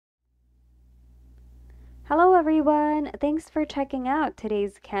Hello everyone! Thanks for checking out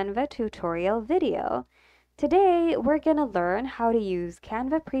today's Canva tutorial video. Today we're going to learn how to use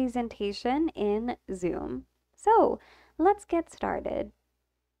Canva Presentation in Zoom. So let's get started.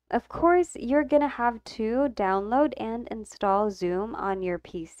 Of course, you're going to have to download and install Zoom on your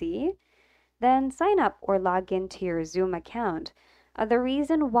PC, then sign up or log into your Zoom account. The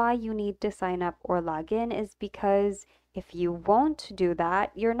reason why you need to sign up or log in is because if you won't do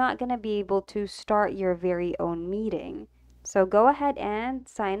that, you're not going to be able to start your very own meeting. So go ahead and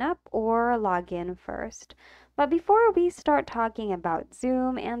sign up or log in first. But before we start talking about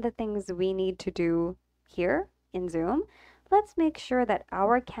Zoom and the things we need to do here in Zoom, let's make sure that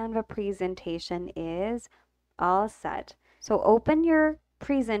our Canva presentation is all set. So open your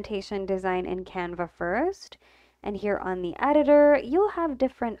presentation design in Canva first. And here on the editor, you'll have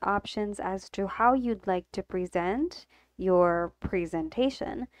different options as to how you'd like to present your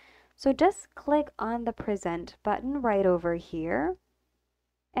presentation. So just click on the present button right over here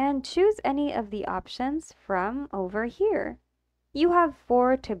and choose any of the options from over here. You have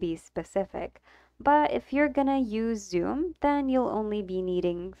 4 to be specific, but if you're gonna use Zoom, then you'll only be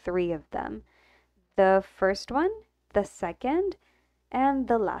needing 3 of them. The first one, the second, and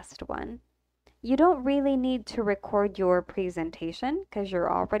the last one. You don't really need to record your presentation because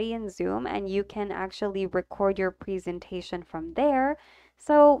you're already in Zoom and you can actually record your presentation from there.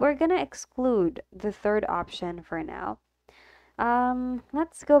 So we're going to exclude the third option for now.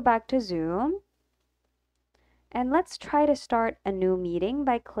 Let's go back to Zoom. And let's try to start a new meeting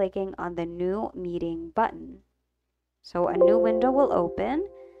by clicking on the New Meeting button. So a new window will open.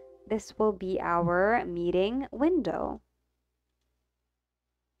 This will be our meeting window.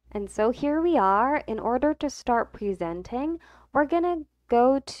 And so here we are. In order to start presenting, we're going to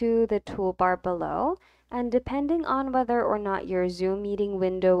go to the toolbar below, and depending on whether or not your Zoom meeting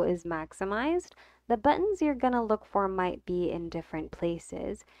window is maximized, the buttons you're going to look for might be in different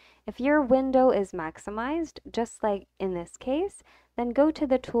places. If your window is maximized, just like in this case, then go to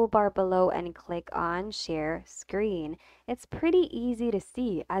the toolbar below and click on Share Screen. It's pretty easy to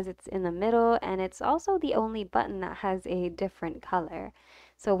see as it's in the middle, and it's also the only button that has a different color.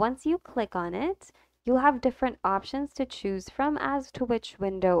 So once you click on it, you'll have different options to choose from as to which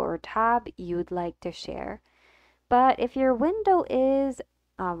window or tab you'd like to share. But if your window is,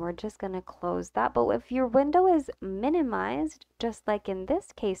 we're just going to close that, but if your window is minimized, just like in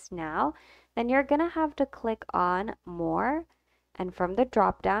this case now, then you're going to have to click on More, and from the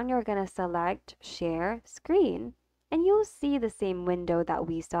drop down, you're going to select Share Screen, and you'll see the same window that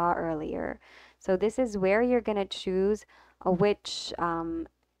we saw earlier. So this is where you're going to choose which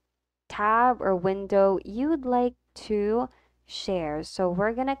tab or window you'd like to share. So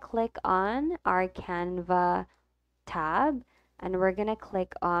we're going to click on our Canva tab and we're going to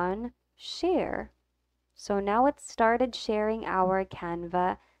click on Share. So now it's started sharing our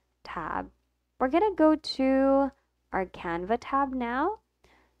Canva tab. We're going to go to our Canva tab now.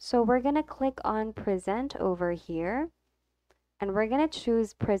 So we're going to click on Present over here and we're going to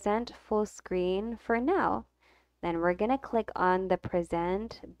choose Present Full Screen for now. Then we're going to click on the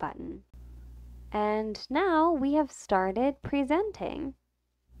Present button. And now we have started presenting.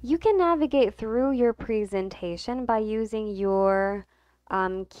 You can navigate through your presentation by using your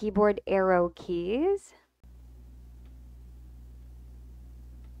keyboard arrow keys,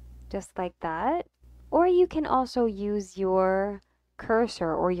 just like that. Or you can also use your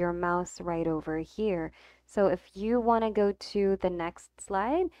cursor or your mouse right over here. So if you want to go to the next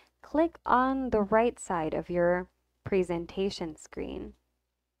slide, click on the right side of your presentation screen.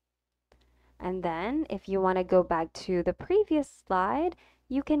 And then if you want to go back to the previous slide,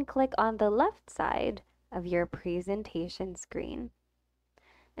 you can click on the left side of your presentation screen.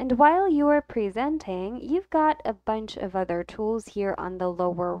 And while you are presenting, you've got a bunch of other tools here on the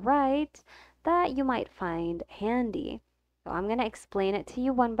lower right that you might find handy. So I'm going to explain it to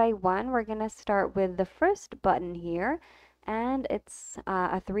you one by one. We're going to start with the first button here, and it's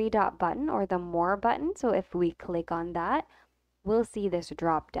a 3-dot button or the More button. So if we click on that, we'll see this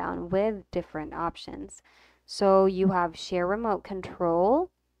drop down with different options. So you have Share Remote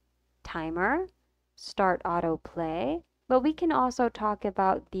Control, Timer, Start Autoplay, but we can also talk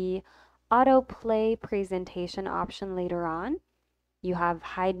about the Autoplay presentation option later on. You have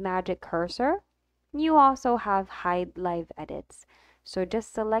Hide Magic Cursor. You also have Hide Live Edits. So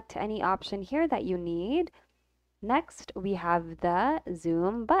just select any option here that you need. Next, we have the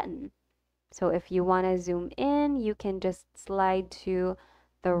Zoom button. So if you want to zoom in, you can just slide to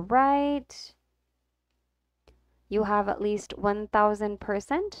the right. You have at least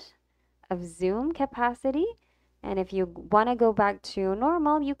 1000% of zoom capacity. And if you want to go back to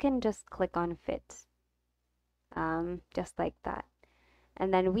normal, you can just click on Fit. just like that.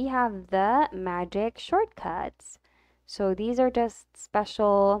 And then we have the magic shortcuts. So these are just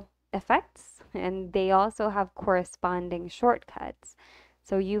special effects, and they also have corresponding shortcuts.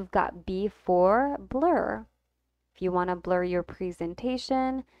 So you've got B for blur. If you want to blur your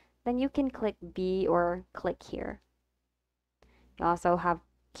presentation, then you can click B or click here. You also have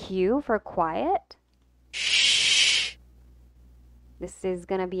Q for quiet. This is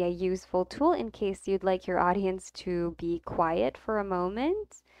going to be a useful tool in case you'd like your audience to be quiet for a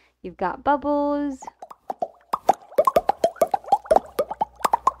moment. You've got bubbles.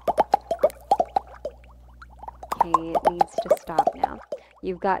 Okay, it needs to stop now.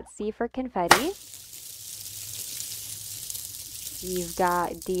 You've got C for confetti. You've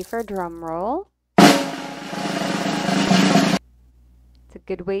got D for drum roll. It's a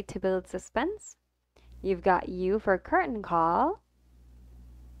good way to build suspense. You've got U for curtain call.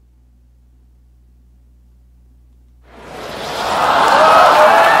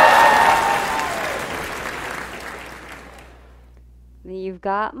 You've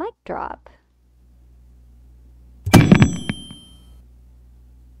got mic drop.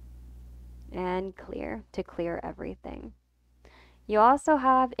 And clear to clear everything. You also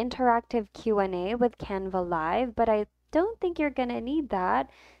have interactive Q&A with Canva Live, but I don't think you're going to need that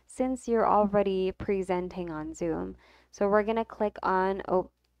since you're already presenting on Zoom. So we're going to click on, oh,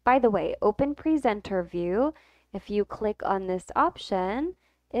 by the way, open presenter view. If you click on this option,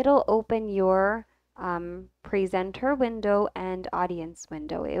 it'll open your presenter window and audience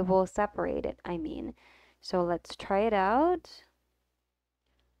window. It will separate it, I mean. So let's try it out.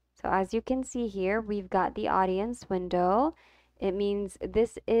 So as you can see here, we've got the audience window. It means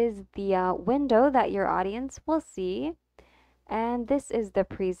this is the window that your audience will see, and this is the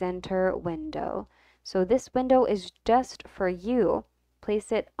presenter window. So this window is just for you.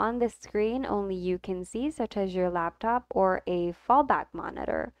 Place it on the screen only you can see, such as your laptop or a fallback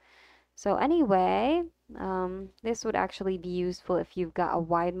monitor. So anyway, this would actually be useful if you've got a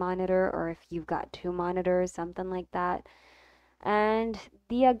wide monitor or if you've got two monitors, something like that. And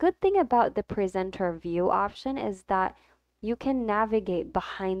the good thing about the presenter view option is that you can navigate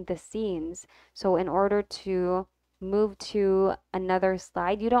behind the scenes. So in order to move to another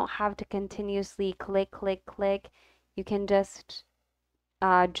slide, you don't have to continuously click, click, click. You can just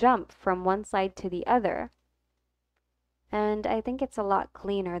jump from one slide to the other. And I think it's a lot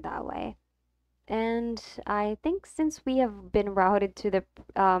cleaner that way. And I think since we have been routed to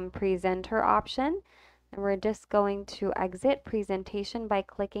the presenter option, and we're just going to exit presentation by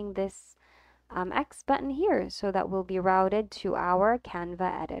clicking this X button here, so that we'll be routed to our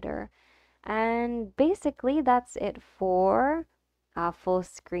Canva editor. And basically that's it for full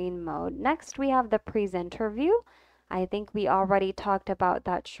screen mode. Next we have the presenter view. I think we already talked about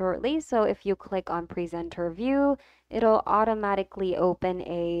that shortly. So if you click on presenter view, it'll automatically open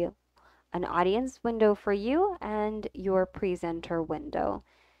an audience window for you and your presenter window.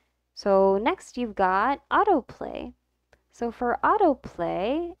 So next you've got autoplay. So for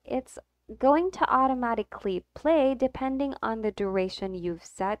autoplay, it's going to automatically play depending on the duration you've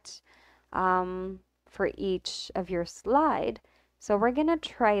set for each of your slide. So we're going to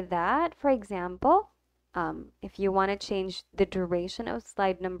try that. For example, if you want to change the duration of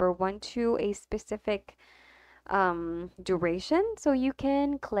slide number 1 to a specific duration, so you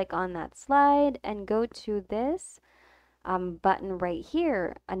can click on that slide and go to this button right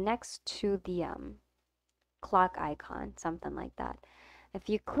here next to the clock icon, something like that. If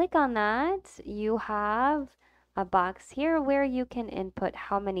you click on that, you have a box here where you can input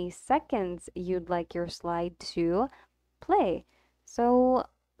how many seconds you'd like your slide to play. So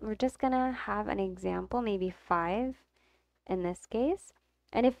we're just gonna have an example, maybe 5 in this case.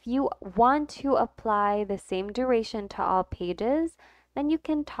 And if you want to apply the same duration to all pages, then you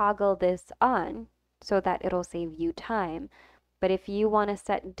can toggle this on so that it'll save you time. But if you want to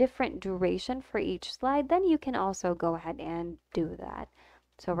set different duration for each slide, then you can also go ahead and do that.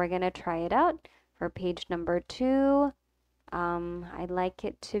 So we're going to try it out for page number 2. I'd like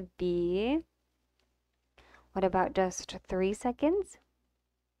it to be, what about just 3 seconds?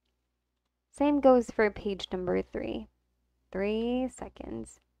 Same goes for page number 3. 3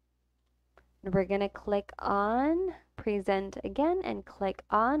 seconds. And we're going to click on present again and click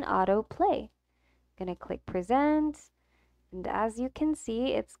on autoplay. Going to click present. And as you can see,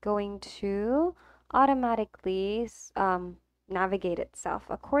 it's going to automatically navigate itself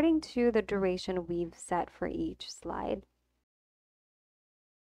according to the duration we've set for each slide.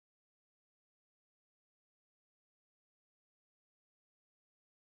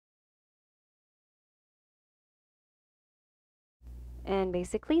 And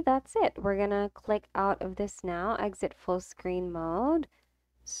basically that's it. We're gonna click out of this now, exit full screen mode.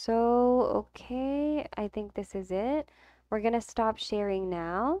 So, okay, I think this is it. We're gonna stop sharing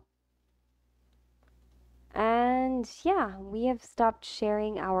now. And yeah, we have stopped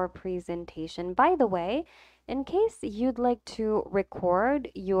sharing our presentation. By the way, in case you'd like to record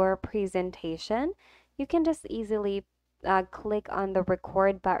your presentation, you can just easily click on the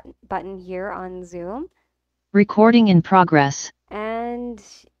record button here on Zoom. Recording in progress. And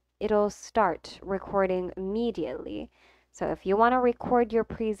it'll start recording immediately. So if you want to record your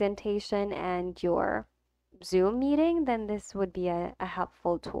presentation and your Zoom meeting, then this would be a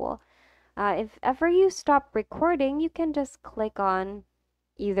helpful tool. If ever you stop recording, you can just click on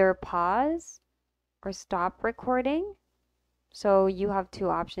either pause or stop recording. So you have two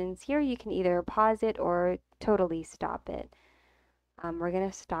options here. You can either pause it or totally stop it. We're going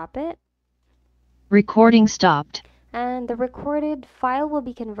to stop it. Recording stopped. And the recorded file will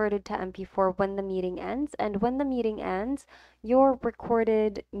be converted to MP4 when the meeting ends. And when the meeting ends, your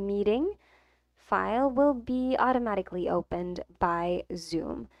recorded meeting file will be automatically opened by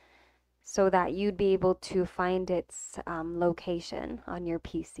Zoom so that you'd be able to find its location on your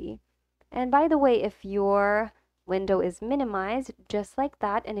PC. And by the way, if your window is minimized just like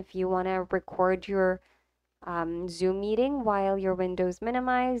that, and if you want to record your Zoom meeting while your window is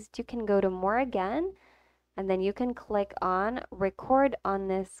minimized, you can go to More again, and then you can click on Record on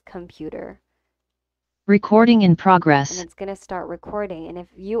this computer. Recording in progress. And it's going to start recording. And if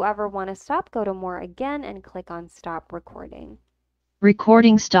you ever want to stop, go to More again and click on Stop Recording.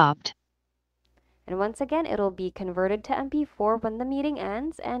 Recording stopped. And once again, it'll be converted to MP4 when the meeting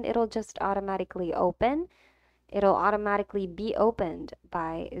ends, and it'll just automatically open. It'll automatically be opened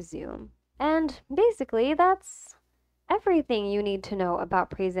by Zoom. And basically, that's everything you need to know about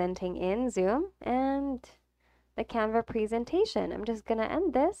presenting in Zoom and the Canva presentation. I'm just going to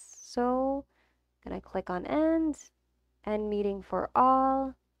end this. So I'm going to click on End Meeting for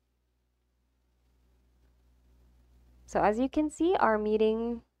All. So as you can see, our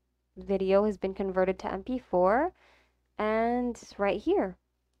meeting video has been converted to MP4, and right here,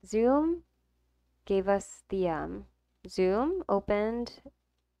 Zoom gave us the Zoom opened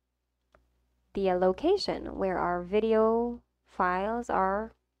the location where our video files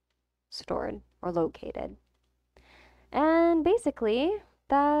are stored or located. And basically,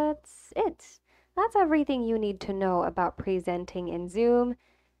 that's it. That's everything you need to know about presenting in Zoom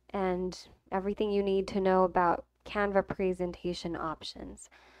and everything you need to know about Canva presentation options.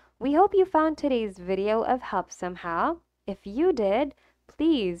 We hope you found today's video of help somehow. If you did,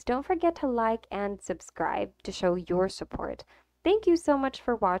 please don't forget to like and subscribe to show your support. Thank you so much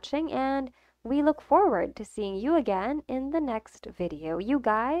for watching, and we look forward to seeing you again in the next video. You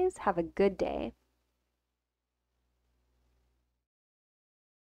guys have a good day.